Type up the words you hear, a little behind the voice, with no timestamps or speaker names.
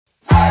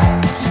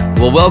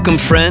Well, welcome,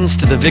 friends,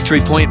 to the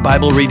Victory Point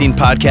Bible Reading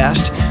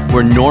Podcast,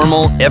 where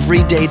normal,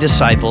 everyday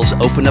disciples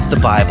open up the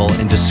Bible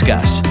and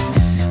discuss.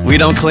 We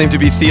don't claim to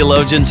be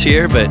theologians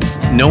here, but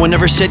no one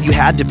ever said you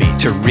had to be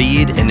to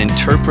read and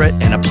interpret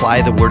and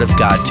apply the Word of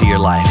God to your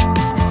life.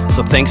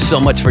 So thanks so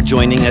much for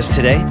joining us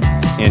today,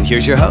 and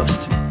here's your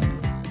host.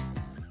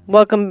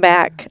 Welcome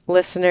back,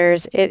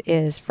 listeners. It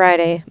is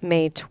Friday,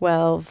 May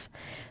 12.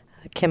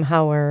 Kim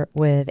Hauer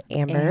with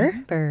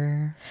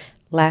Amber.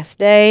 Last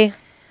day.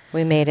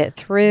 We made it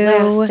through.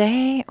 Last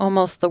day,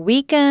 almost the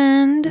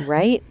weekend.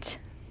 Right.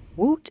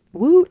 Woot,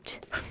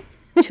 woot.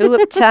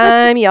 Tulip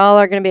time. Y'all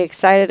are going to be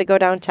excited to go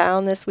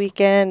downtown this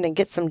weekend and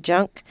get some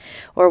junk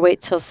or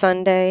wait till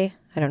Sunday.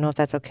 I don't know if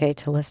that's okay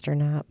to list or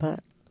not,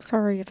 but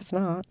sorry if it's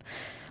not.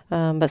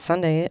 But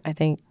Sunday, I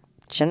think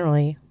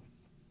generally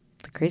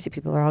the crazy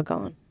people are all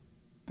gone.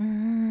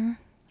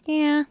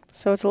 Yeah.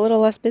 So it's a little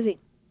less busy.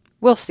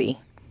 We'll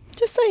see.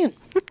 Just saying.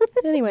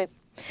 Anyway.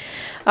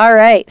 All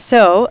right.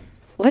 So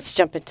let's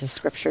jump into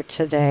scripture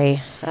today.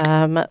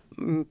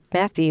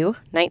 Matthew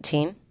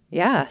 19.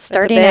 Yeah.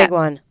 Starting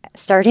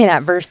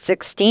at verse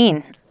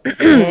 16.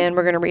 And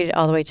we're going to read it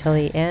all the way till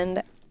the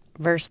end,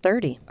 verse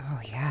 30. Oh,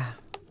 yeah.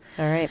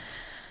 All right.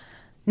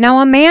 Now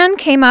a man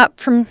came up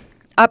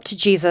to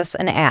Jesus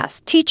and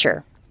asked,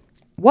 "Teacher,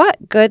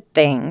 what good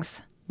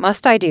things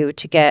must I do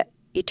to get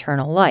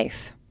eternal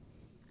life?"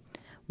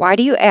 "Why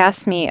do you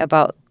ask me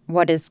about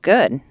what is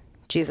good?"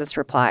 Jesus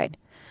replied.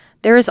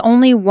 "There is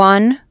only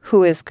one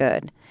who is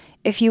good.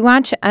 If you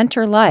want to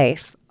enter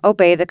life,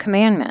 obey the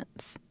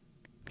commandments."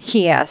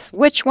 He asked,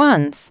 "Which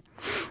ones?"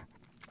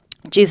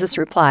 Jesus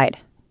replied,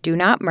 "Do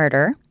not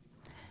murder.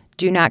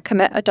 Do not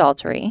commit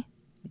adultery.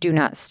 Do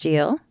not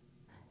steal.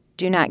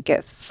 Do not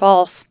give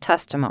false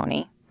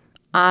testimony.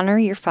 Honor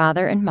your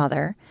father and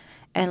mother,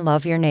 and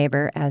love your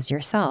neighbor as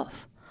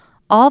yourself.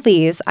 All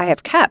these I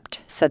have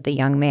kept," said the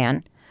young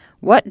man.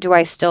 "What do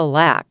I still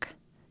lack?"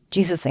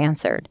 Jesus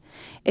answered,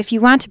 "If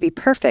you want to be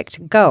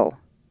perfect, go.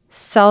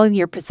 Sell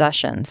your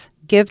possessions,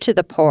 give to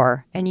the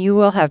poor, and you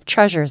will have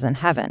treasures in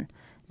heaven.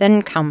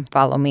 Then come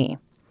follow me."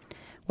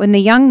 When the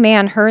young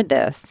man heard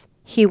this,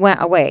 he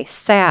went away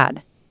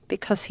sad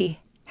because he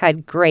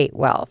had great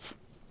wealth.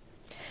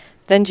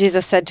 Then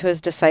Jesus said to his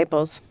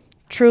disciples,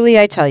 "Truly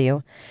I tell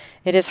you,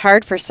 it is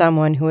hard for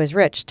someone who is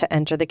rich to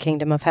enter the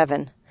kingdom of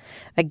heaven.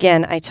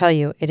 Again, I tell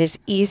you, it is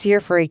easier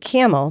for a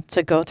camel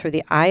to go through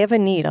the eye of a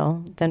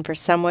needle than for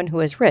someone who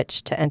is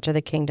rich to enter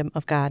the kingdom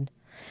of God."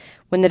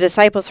 When the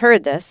disciples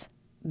heard this,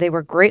 they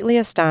were greatly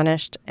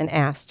astonished and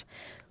asked,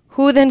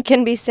 "Who then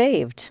can be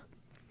saved?"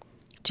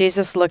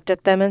 Jesus looked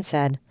at them and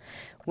said,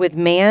 "With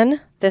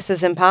man, this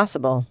is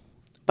impossible,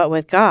 but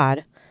with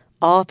God,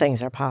 all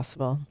things are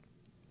possible."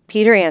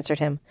 Peter answered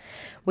him,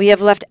 "We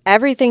have left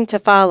everything to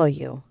follow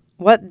you.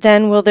 What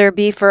then will there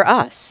be for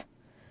us?"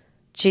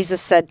 Jesus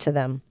said to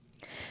them,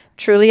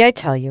 "Truly I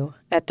tell you,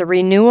 at the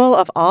renewal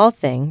of all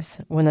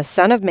things, when the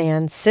Son of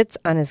Man sits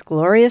on his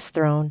glorious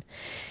throne,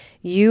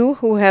 you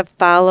who have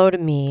followed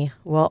me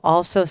will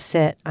also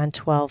sit on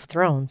 12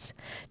 thrones,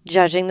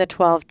 judging the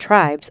 12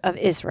 tribes of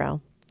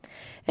Israel.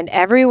 And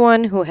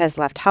everyone who has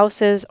left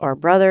houses or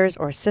brothers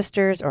or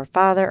sisters or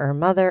father or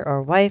mother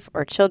or wife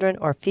or children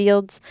or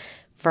fields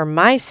for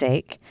my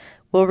sake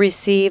will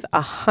receive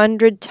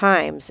 100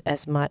 times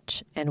as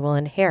much and will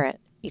inherit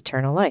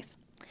eternal life.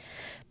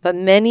 But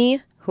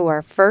many who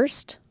are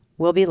first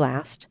will be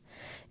last,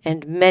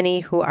 and many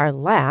who are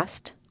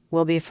last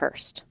will be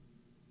first."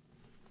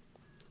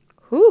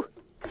 Whew.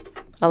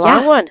 A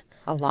long one.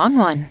 A long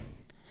one.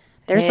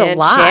 There's and a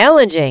lot.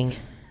 Challenging.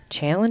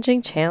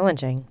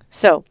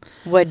 So,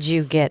 what'd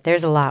you get?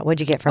 There's a lot. What'd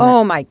you get from it?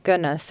 Oh, my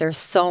goodness. There's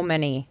so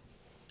many.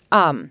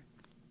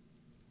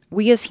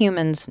 We as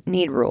humans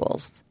need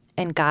rules,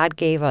 and God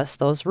gave us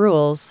those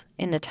rules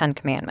in the 10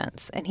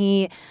 Commandments. And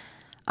he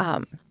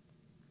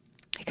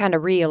kind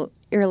of reiterated.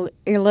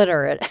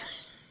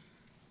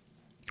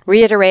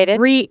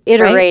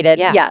 Right?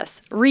 Yeah.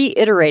 Yes.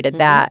 Reiterated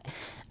that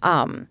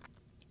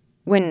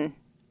when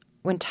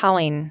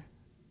telling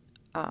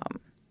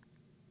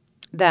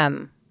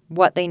them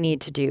what they need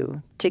to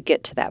do to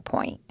get to that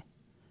point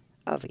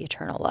of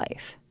eternal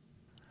life.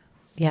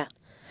 Yeah.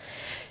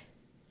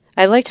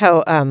 I liked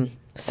how,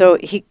 so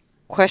he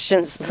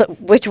questions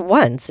which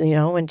ones,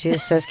 when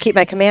Jesus says, "Keep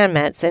my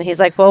commandments." And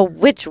he's like, well,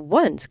 which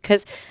ones?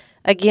 Because,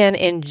 again,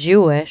 in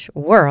Jewish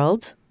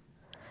world,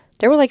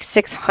 there were like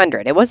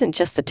 600. It wasn't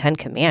just the 10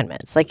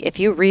 Commandments. Like, if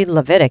you read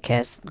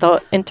Leviticus, the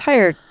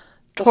entire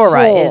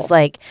Torah is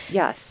like,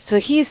 yes. So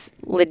he's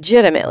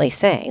legitimately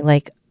saying,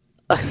 like,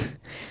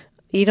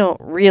 you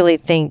don't really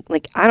think,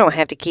 like, I don't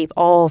have to keep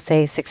all,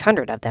 say,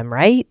 600 of them,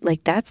 right?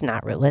 Like, that's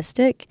not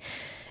realistic.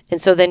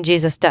 And so then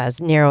Jesus does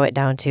narrow it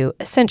down to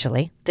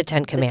essentially the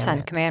 10 Commandments. The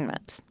 10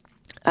 Commandments.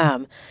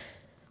 And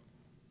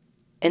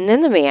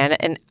then the man,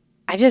 and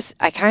I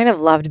kind of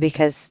loved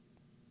because,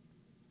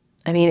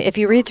 I mean, if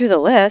you read through the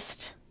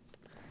list,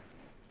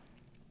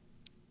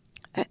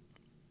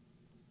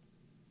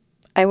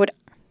 I would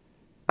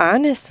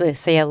honestly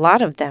say a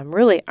lot of them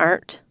really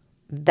aren't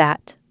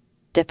that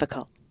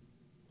difficult.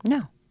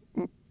 No.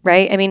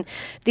 right? I mean,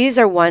 these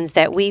are ones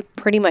that we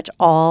pretty much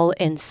all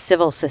in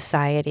civil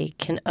society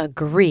can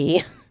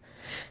agree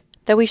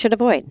that we should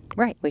avoid.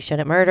 Right. We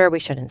shouldn't murder. We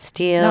shouldn't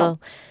steal,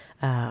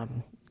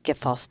 give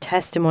false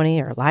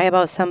testimony or lie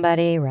about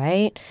somebody,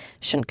 right?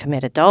 Shouldn't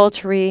commit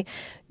adultery.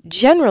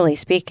 Generally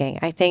speaking,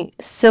 I think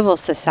civil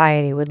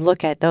society would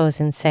look at those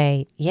and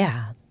say,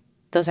 yeah,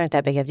 those aren't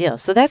that big of a deal.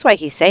 So that's why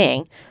he's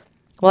saying,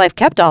 well, I've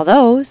kept all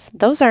those.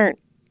 Those aren't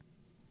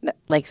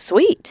like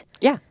sweet.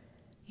 Yeah.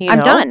 You I'm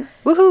know? done.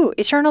 Woohoo.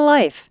 Eternal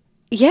life.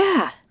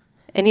 Yeah.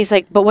 And he's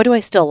like, but what do I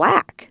still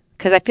lack?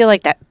 Because I feel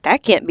like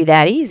that can't be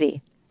that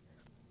easy.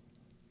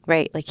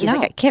 Right? Like, he's No.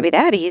 like, it can't be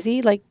that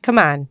easy. Like, come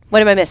on.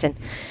 What am I missing?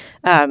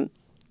 And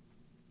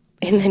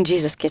then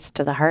Jesus gets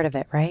to the heart of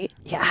it, right?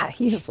 Yeah.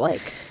 He's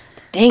like,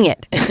 Dang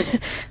it.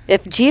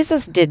 If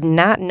Jesus did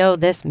not know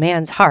this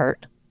man's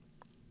heart,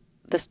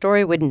 the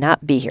story would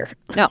not be here.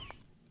 no.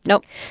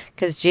 Nope.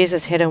 Because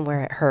Jesus hit him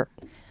where it hurt.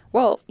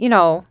 Well,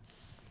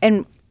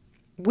 and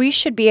we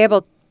should be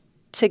able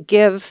to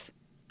give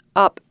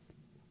up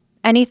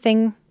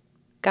anything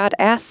God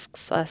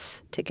asks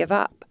us to give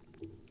up.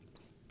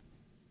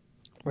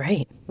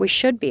 Right. We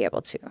should be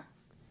able to.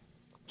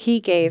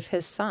 He gave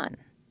his son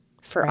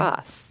for Right.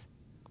 us.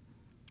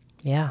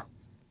 Yeah.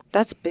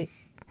 That's big.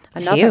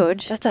 It's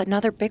huge. That's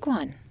another big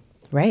one.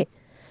 Right.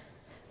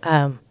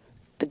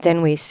 But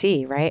then we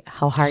see, right,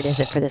 how hard is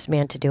it for this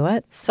man to do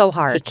it? So He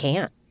hard.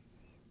 can't.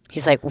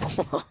 He's like,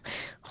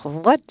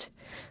 what?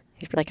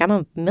 He's like, I'm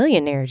a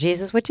millionaire,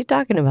 Jesus. What you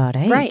talking about?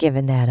 I ain't Right.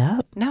 giving that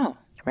up. No.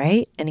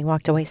 Right? And he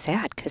walked away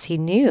sad because he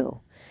knew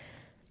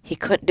he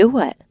couldn't do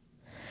it.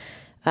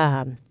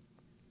 And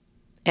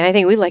I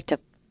think we like to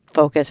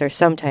focus, or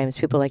sometimes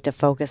people like to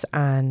focus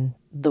on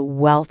the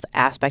wealth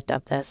aspect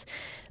of this.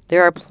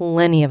 There are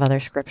plenty of other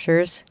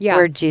scriptures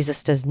where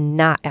Jesus does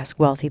not ask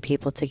wealthy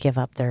people to give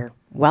up their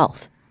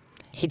wealth.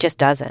 He just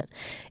doesn't.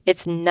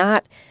 It's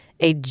not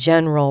a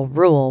general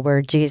rule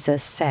where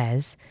Jesus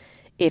says,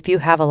 if you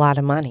have a lot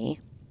of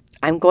money,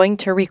 I'm going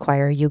to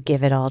require you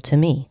give it all to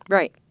me.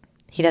 Right.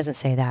 He doesn't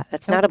say that.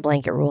 That's not a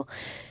blanket rule.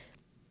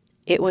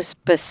 It was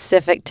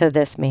specific to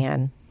this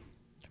man,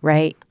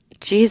 right?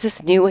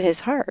 Jesus knew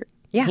his heart.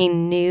 Yeah. He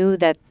knew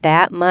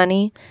that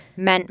money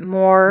Meant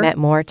more meant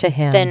more to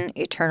him than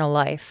eternal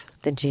life.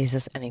 than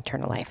Jesus and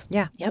eternal life.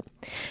 Yeah. Yep.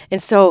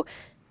 And so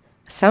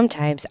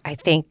sometimes I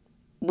think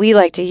we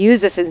like to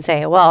use this and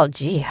say, well,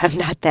 gee, I'm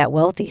not that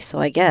wealthy, so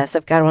I guess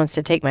if God wants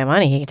to take my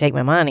money, he can take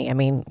my money. I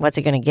mean, what's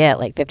he going to get?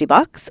 Like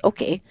 $50?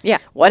 Okay. Yeah.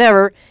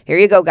 Whatever. Here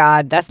you go,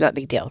 God. That's not a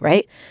big deal,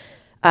 right?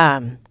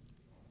 But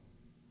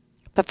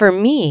for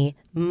me,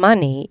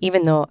 money,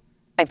 even though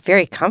I'm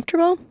very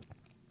comfortable,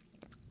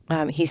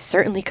 he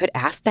certainly could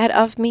ask that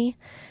of me,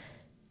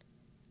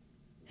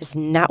 is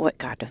not what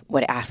God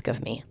would ask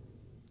of me.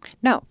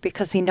 No,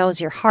 because he knows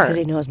your heart. Because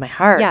he knows my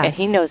heart. And Yes.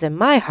 he knows in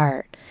my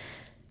heart.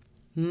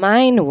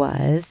 Mine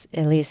was,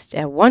 at least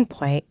at one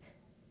point,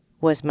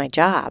 was my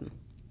job.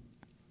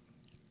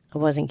 I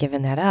wasn't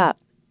giving that up.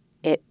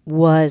 It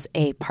was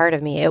a part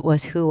of me. It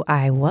was who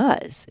I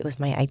was. It was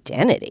my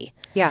identity.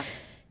 Yeah.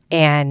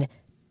 And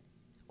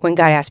when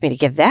God asked me to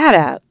give that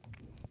up,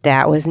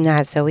 that was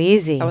not so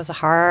easy. That was a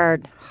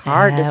hard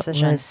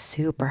decision. That was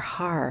super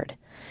hard.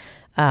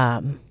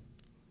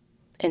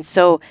 And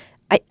so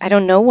I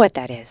don't know what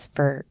that is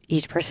for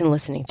each person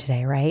listening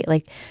today, right?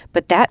 Like,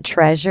 but that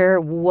treasure,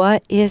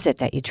 what is it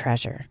that you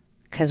treasure?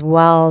 Because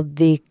while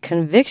the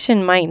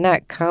conviction might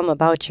not come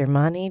about your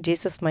money,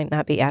 Jesus might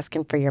not be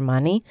asking for your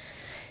money,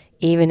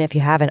 even if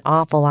you have an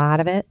awful lot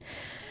of it.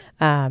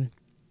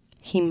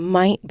 He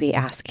might be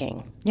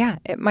asking. Yeah.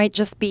 It might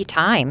just be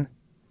time.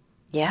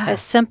 Yeah.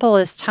 As simple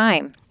as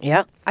time.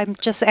 Yep. I'm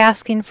just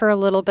asking for a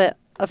little bit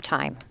of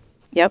time.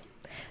 Yep.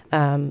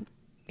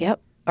 Yep.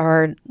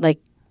 Or like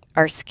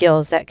our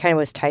skills, that kind of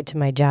was tied to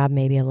my job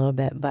maybe a little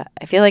bit. But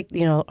I feel like,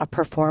 a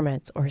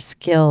performance or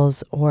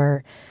skills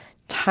or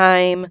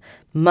time,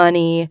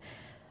 money,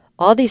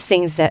 all these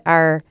things that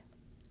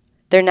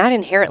they're not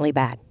inherently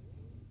bad.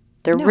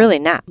 They're really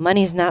not.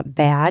 Money's not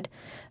bad.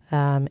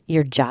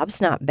 Your job's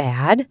not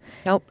bad.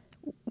 Nope.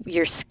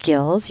 Your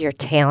skills, your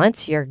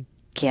talents, your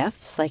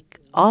gifts, like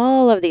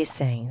all of these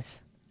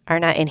things are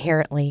not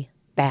inherently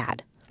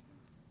bad.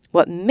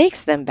 What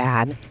makes them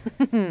bad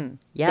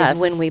Yes. is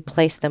when we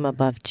place them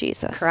above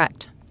Jesus.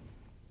 Correct.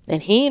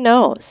 And he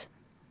knows.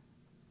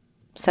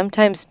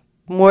 Sometimes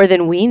more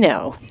than we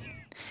know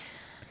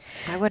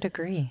I would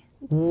agree.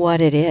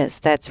 what it is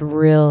that's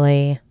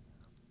really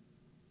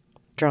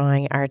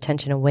drawing our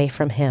attention away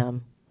from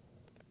him.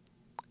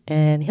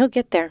 And he'll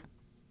get there.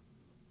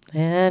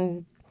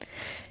 And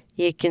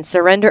you can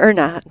surrender or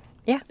not.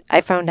 Yeah.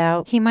 I found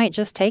out He might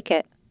just take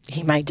it.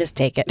 he might just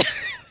take it.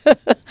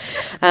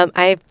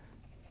 I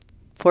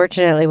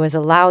fortunately was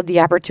allowed the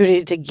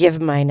opportunity to give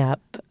mine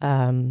up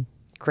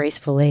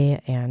gracefully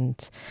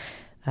and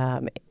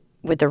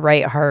with the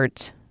right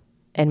heart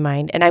and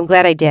mind. And I'm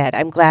glad I did.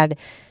 I'm glad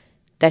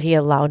that he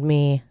allowed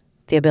me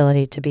the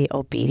ability to be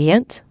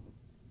obedient,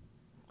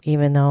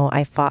 even though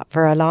I fought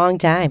for a long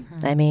time.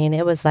 I mean,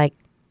 it was like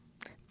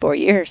 4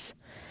 years.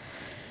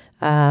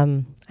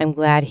 I I'm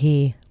glad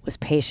he was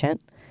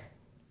patient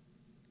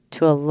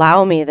to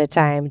allow me the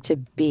time to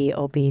be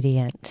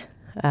obedient.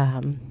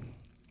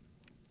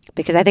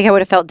 Because I think I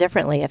would have felt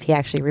differently if he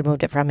actually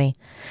removed it from me.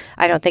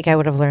 I don't think I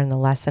would have learned the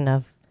lesson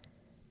of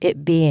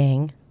it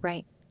being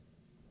Right.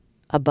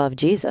 above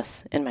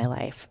Jesus in my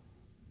life.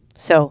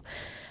 So,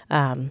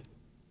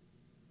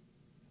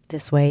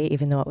 this way,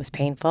 even though it was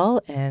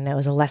painful and it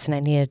was a lesson I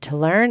needed to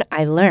learn,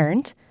 I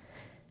learned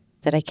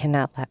that I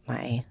cannot let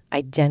my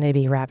identity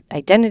be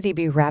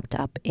wrapped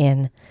up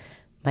in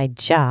my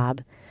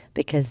job,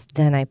 because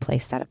then I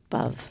place that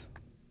above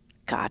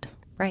God.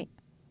 Right.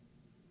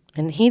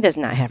 And he does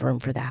not have room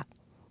for that.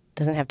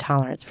 Doesn't have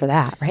tolerance for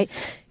that, right?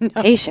 No.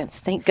 Patience.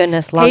 Thank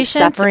goodness.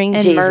 Long-suffering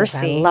and Jesus.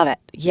 mercy. I love it.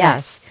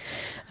 Yes.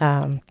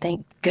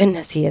 Thank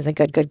goodness he is a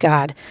good, good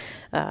God.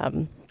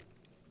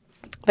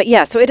 But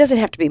yeah, so it doesn't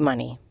have to be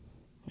money.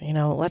 You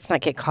know, let's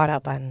not get caught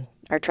up on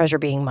our treasure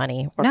being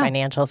money or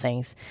financial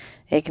things.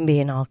 It can be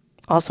in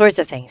all sorts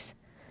of things.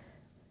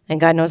 And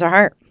God knows our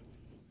heart.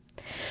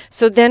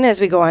 So then as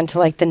we go on to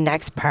like the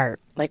next part,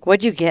 like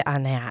what'd you get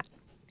on that?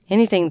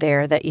 Anything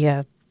there that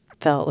you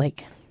felt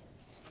like?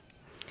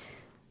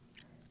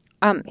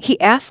 He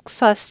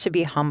asks us to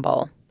be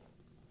humble.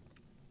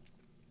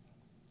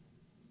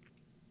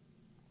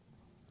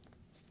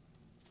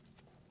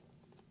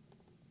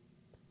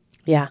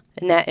 Yeah.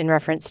 And that in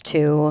reference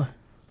to,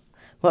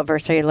 what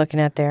verse are you looking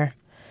at there?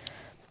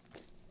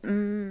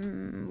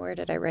 Where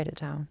did I write it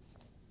down?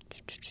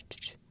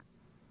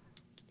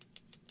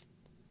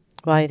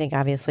 Well, I think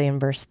obviously in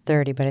verse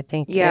 30, but I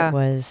think it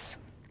was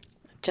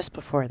just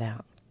before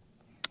that.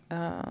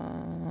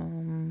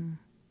 When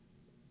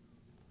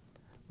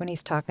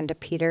he's talking to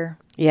Peter.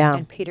 Yeah.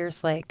 And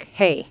Peter's like,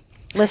 hey,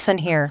 listen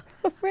here.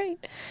 Right.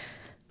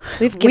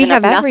 We've given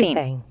have up nothing.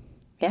 everything.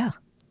 Yeah.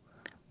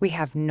 We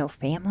have no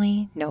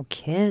family, no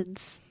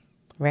kids.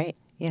 Right.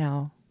 You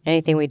know.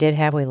 Anything we did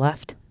have, we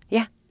left.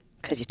 Yeah.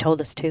 Because you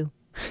told us to.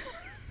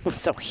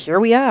 So here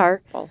we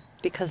are. Well,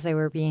 because they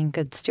were being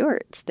good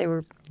stewards. They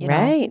were,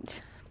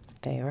 right.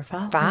 They were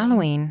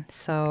following.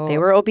 So they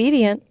were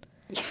obedient.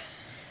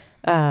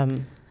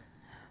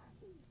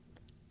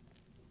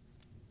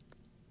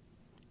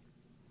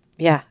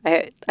 Yeah.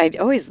 I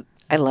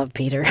love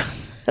Peter.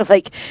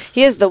 Like,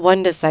 he is the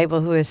one disciple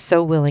who is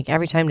so willing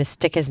every time to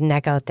stick his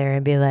neck out there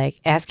and be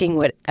like, asking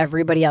what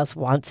everybody else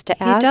wants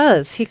to ask. He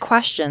does. He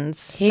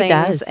questions things.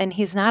 Does. And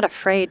he's not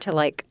afraid to,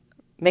 like,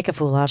 make a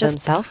fool out of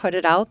himself. Just put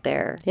it out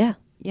there. Yeah.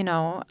 You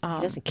know.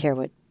 He doesn't care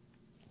what.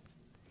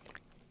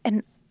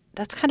 And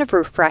that's kind of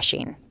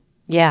refreshing.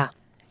 Yeah.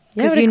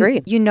 Because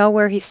you know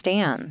where he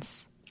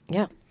stands.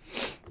 Yeah.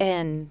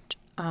 And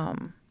I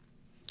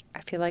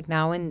feel like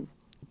now in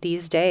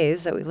these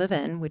days that we live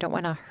in, we don't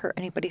want to hurt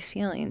anybody's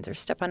feelings or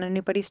step on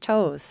anybody's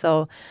toes.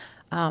 So,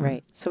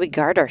 right. So we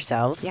guard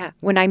ourselves. Yeah.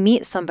 When I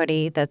meet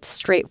somebody that's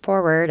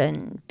straightforward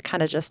and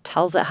kind of just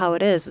tells it how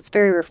it is, it's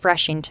very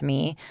refreshing to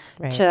me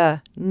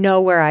to know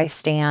where I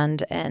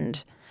stand.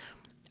 And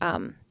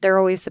they're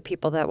always the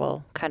people that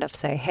will kind of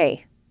say,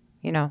 hey,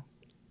 you know,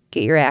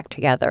 get your act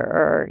together,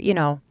 or, you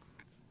know,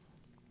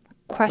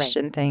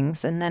 question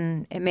things. And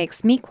then it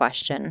makes me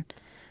question,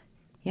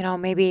 you know,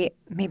 maybe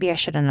I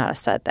should have not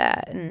said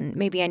that. And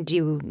maybe I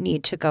do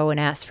need to go and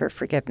ask for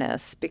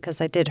forgiveness because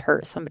I did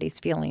hurt somebody's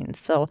feelings.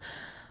 So,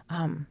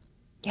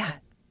 yeah,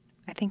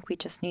 I think we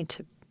just need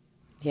to.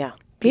 Yeah.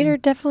 Peter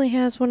definitely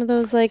has one of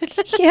those, like,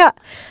 yeah.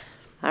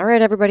 All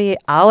right, everybody,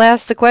 I'll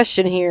ask the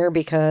question here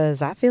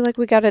because I feel like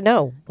we got to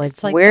know.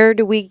 Like where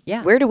do we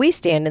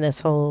stand in this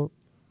whole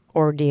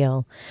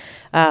ordeal?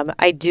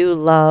 I do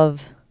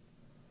love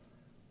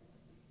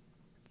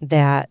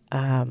that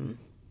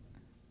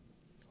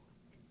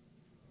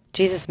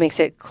Jesus makes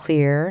it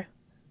clear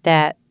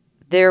that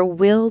there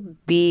will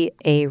be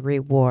a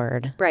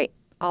reward. Right.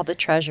 All the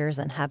treasures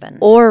in heaven.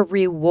 Or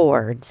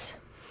rewards.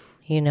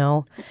 You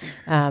know,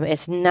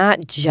 it's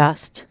not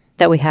just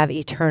that we have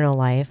eternal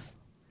life.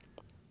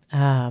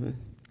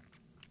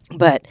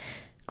 But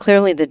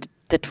clearly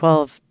the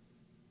 12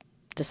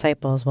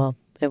 disciples, well,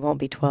 it won't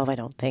be 12, I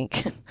don't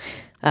think.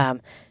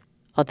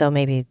 Although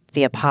maybe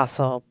the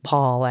apostle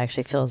Paul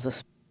actually fills the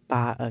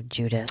spot of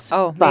Judas.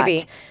 Oh,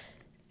 maybe.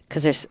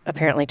 Because there's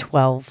apparently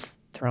 12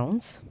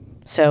 thrones.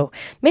 So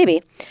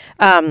maybe.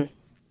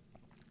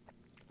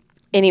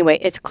 Anyway,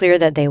 it's clear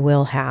that they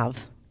will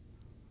have,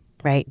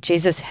 right?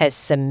 Jesus has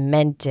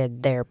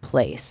cemented their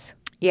place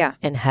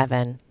in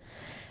heaven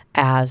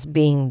as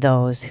being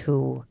those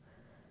who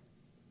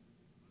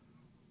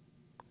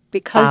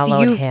because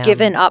you've him.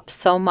 Given up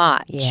so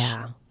much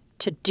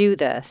to do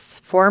this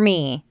for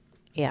me.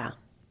 Yeah.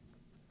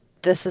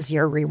 This is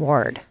your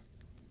reward.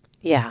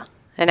 Yeah.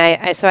 And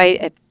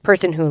a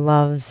person who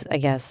loves, I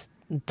guess,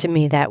 to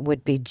me, that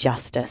would be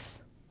justice,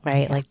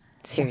 right? Yeah. Like,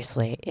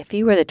 seriously, if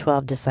you were the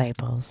 12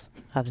 disciples,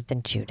 other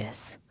than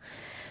Judas,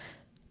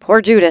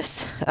 poor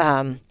Judas,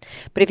 but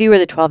if you were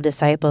the 12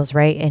 disciples,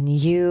 right, and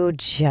you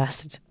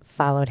just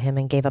followed him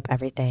and gave up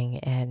everything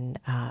and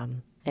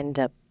ended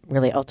up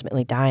really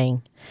ultimately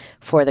dying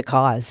for the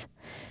cause,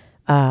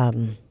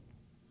 I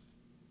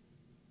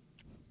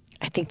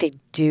I think they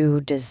do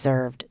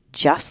deserve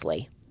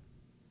justly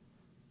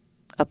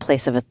a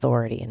place of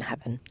authority in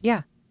heaven,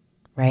 Yeah.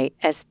 right?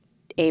 As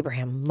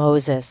Abraham,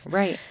 Moses,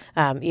 Right.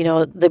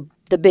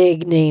 The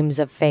big names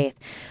of faith.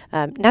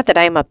 Not that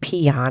I'm a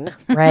peon,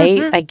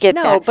 right? I get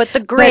No, that. but the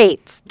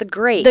greats. The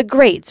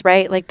greats,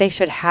 right? Like they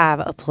should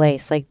have a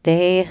place. Like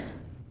they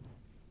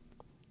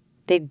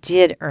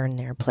did earn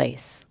their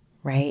place,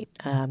 right?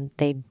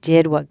 They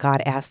did what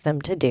God asked them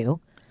to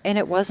do. And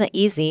it wasn't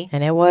easy.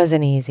 And it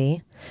wasn't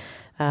easy,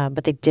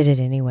 but they did it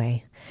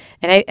anyway.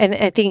 And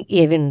I think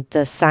even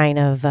the sign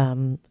of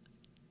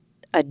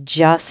a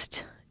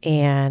just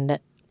and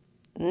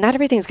not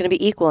everything's going to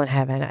be equal in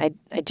heaven.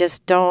 I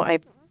just don't. I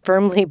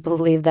firmly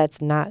believe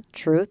that's not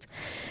truth.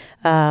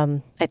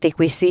 I think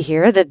we see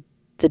here that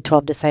the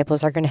 12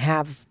 disciples are going to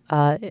have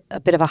a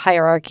bit of a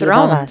hierarchy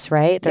above us,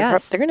 right? They're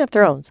going to have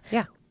thrones.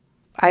 Yeah.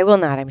 I will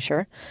not, I'm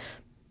sure.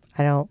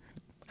 I don't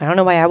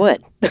know why I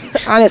would,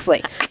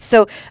 honestly.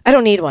 So I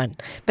don't need one.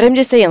 But I'm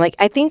just saying, like,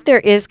 I think there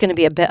is going to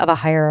be a bit of a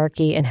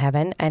hierarchy in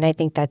heaven, and I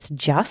think that's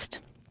just.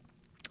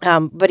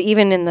 But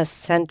even in the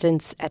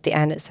sentence at the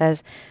end, it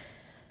says,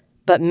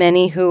 but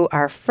many who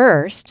are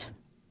first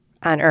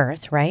on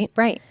earth, right?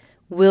 Right.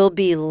 Will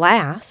be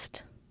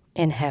last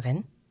in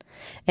heaven,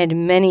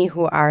 and many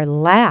who are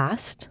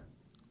last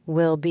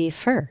will be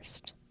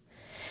first.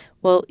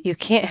 Well, you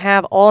can't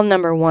have all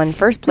number one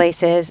first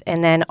places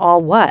and then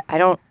all what?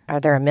 Are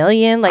there a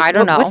million? Like, I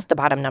don't know. What's the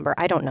bottom number?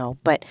 I don't know.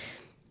 But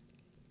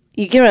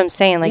you get what I'm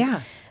saying? Like,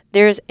 Yeah.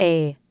 There's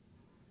a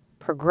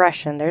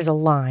progression. There's a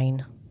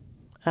line.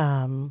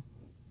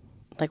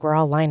 Like we're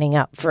all lining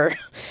up for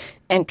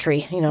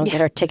entry,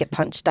 get our ticket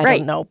punched. I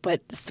don't know,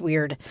 but it's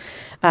weird.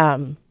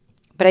 But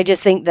I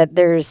just think that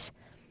there's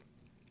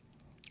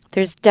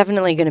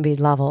definitely going to be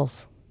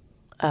levels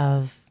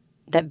of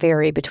that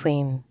vary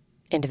between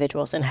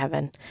individuals in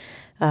heaven.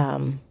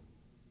 And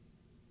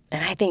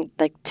I think,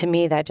 like, to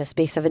me, that just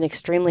speaks of an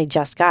extremely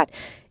just God.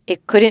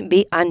 It couldn't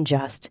be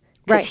unjust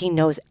because he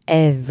knows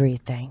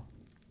everything,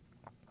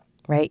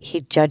 right?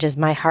 He judges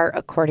my heart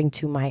according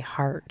to my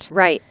heart.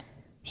 Right.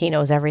 He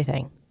knows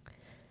everything.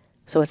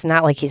 So it's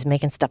not like he's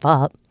making stuff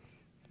up.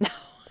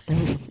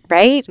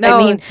 Right?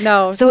 No,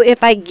 no. So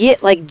if I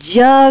get, like,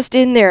 just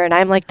in there and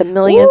I'm like the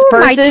millionth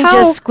person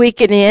just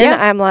squeaking in,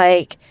 I'm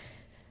like,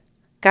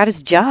 God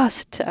is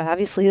just.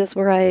 Obviously, that's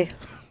where I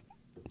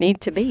need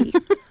to be.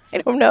 I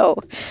don't know.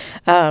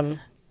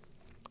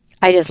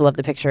 I just love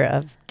the picture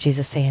of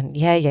Jesus saying,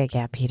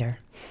 yeah, Peter.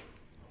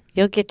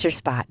 You'll get your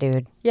spot,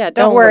 dude. Yeah,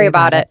 don't worry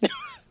about it.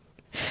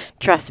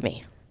 Trust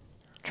me.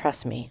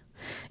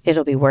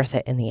 It'll be worth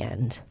it in the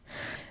end.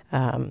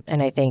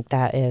 And I think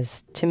that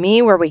is, to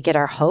me, where we get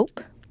our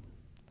hope.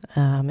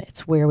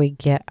 It's where we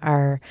get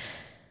our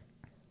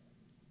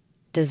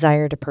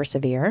desire to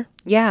persevere.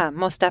 Yeah,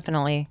 most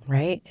definitely.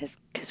 Right?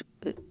 Because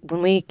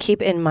when we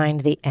keep in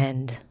mind the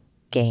end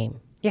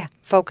game. Yeah,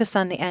 focus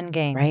on the end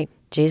game. Right?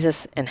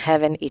 Jesus and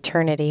heaven,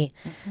 eternity,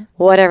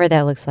 whatever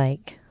that looks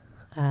like.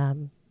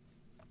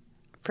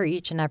 For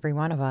each and every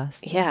one of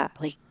us. Yeah,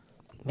 like,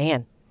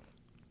 man,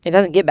 it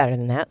doesn't get better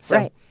than that. So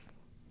right.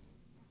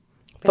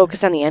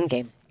 Focus on the end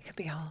game. It could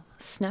be all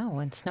snow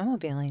and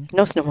snowmobiling.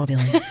 No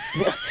snowmobiling.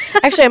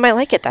 Actually, I might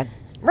like it then.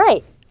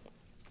 Right.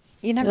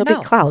 You never know.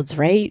 It'll be clouds,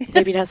 right?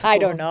 Maybe not so cool. I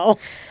don't know.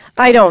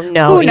 I don't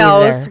know. Who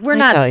knows? Either. We're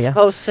not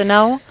supposed to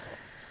know.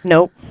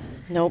 Nope.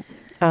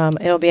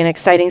 It'll be an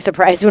exciting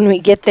surprise when we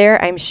get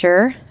there, I'm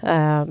sure.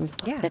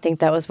 I think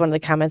that was one of the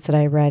comments that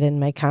I read in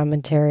my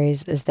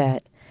commentaries is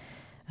that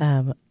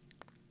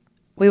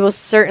we will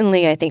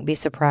certainly, I think, be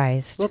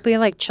surprised. We'll be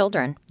like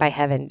children. By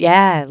heaven.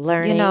 Yeah,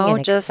 learning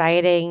and just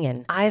exciting.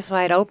 And eyes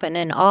wide open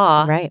in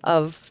awe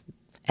of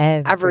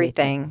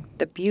everything.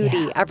 The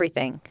beauty,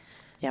 everything.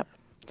 Yep.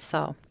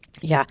 So.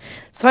 Yeah.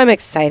 So I'm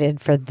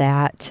excited for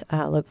that.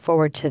 Look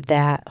forward to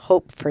that.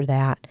 Hope for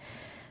that.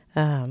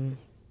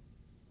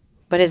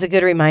 But it's a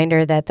good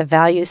reminder that the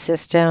value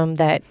system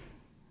that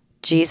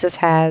Jesus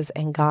has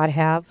and God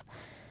have,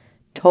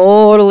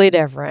 totally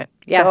different.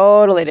 Yeah.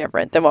 Totally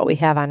different than what we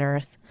have on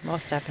earth.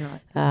 Most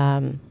definitely.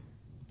 And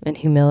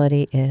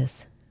humility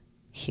is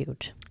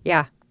huge.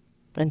 Yeah.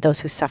 And those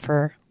who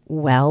suffer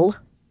well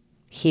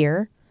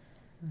here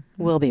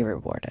will be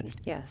rewarded.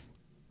 Yes.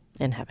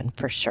 In heaven,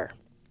 for sure.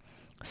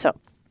 So,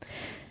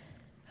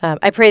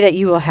 I pray that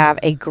you will have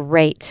a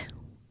great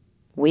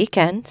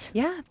weekend.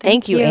 Yeah.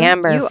 Thank you,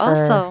 Amber, you for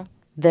also.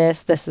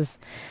 this. This is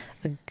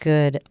a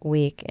good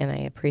week, and I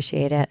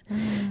appreciate it.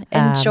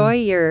 Enjoy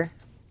your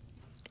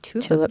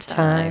tulip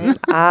time.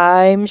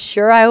 I'm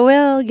sure I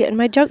will. Getting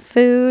my junk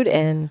food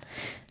and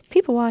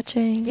people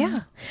watching.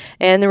 Yeah.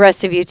 And the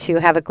rest of you, too,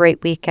 have a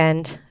great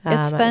weekend.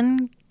 It's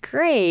been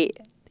great.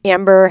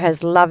 Amber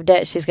has loved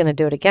it. She's going to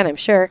do it again, I'm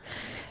sure.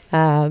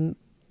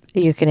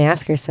 You can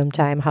ask her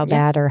sometime how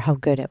bad or how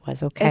good it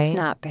was, okay? It's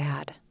not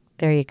bad.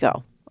 There you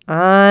go.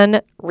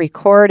 On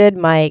recorded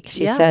mic,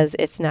 she says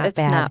it's not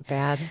bad. It's not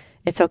bad.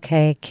 It's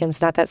okay.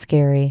 Kim's not that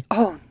scary.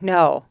 Oh,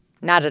 no.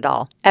 Not at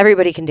all.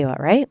 Everybody can do it,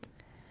 right?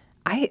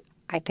 I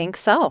think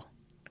so.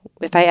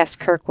 If I asked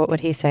Kirk, what would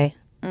he say?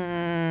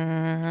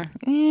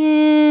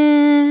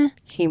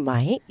 He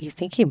might? You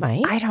think he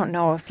might? I don't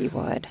know if he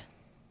would.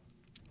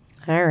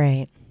 All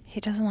right. He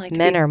doesn't like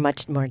Men are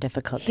much more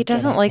difficult. He to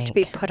doesn't get, I like to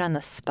be think. put on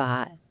the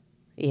spot.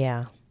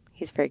 Yeah.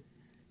 He's a very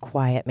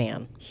quiet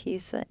man.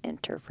 He's an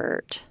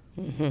introvert.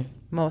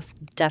 Most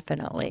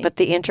definitely. But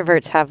the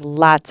introverts have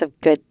lots of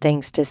good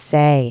things to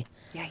say.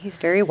 yeah, he's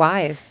very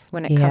wise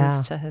when it Yeah.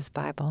 comes to his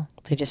Bible.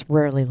 They just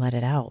rarely let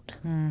it out.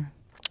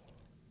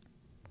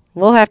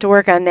 We'll have to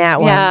work on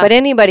that one. Yeah. But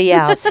anybody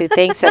else who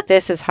thinks that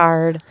this is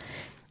hard,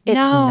 it's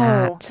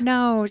not.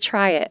 No,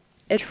 try it.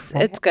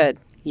 It's good.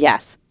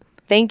 Yes.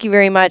 Thank you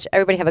very much.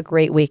 Everybody have a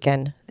great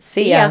weekend.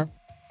 See ya.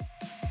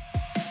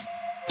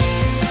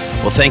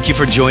 Well, thank you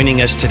for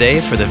joining us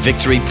today for the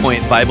Victory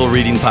Point Bible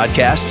Reading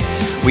Podcast.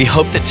 We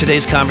hope that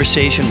today's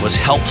conversation was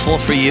helpful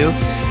for you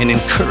and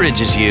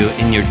encourages you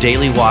in your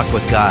daily walk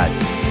with God.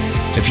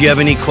 If you have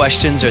any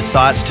questions or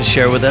thoughts to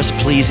share with us,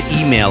 please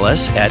email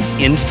us at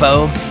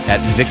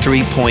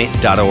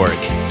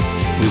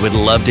info@victorypoint.org. We would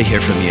love to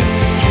hear from you.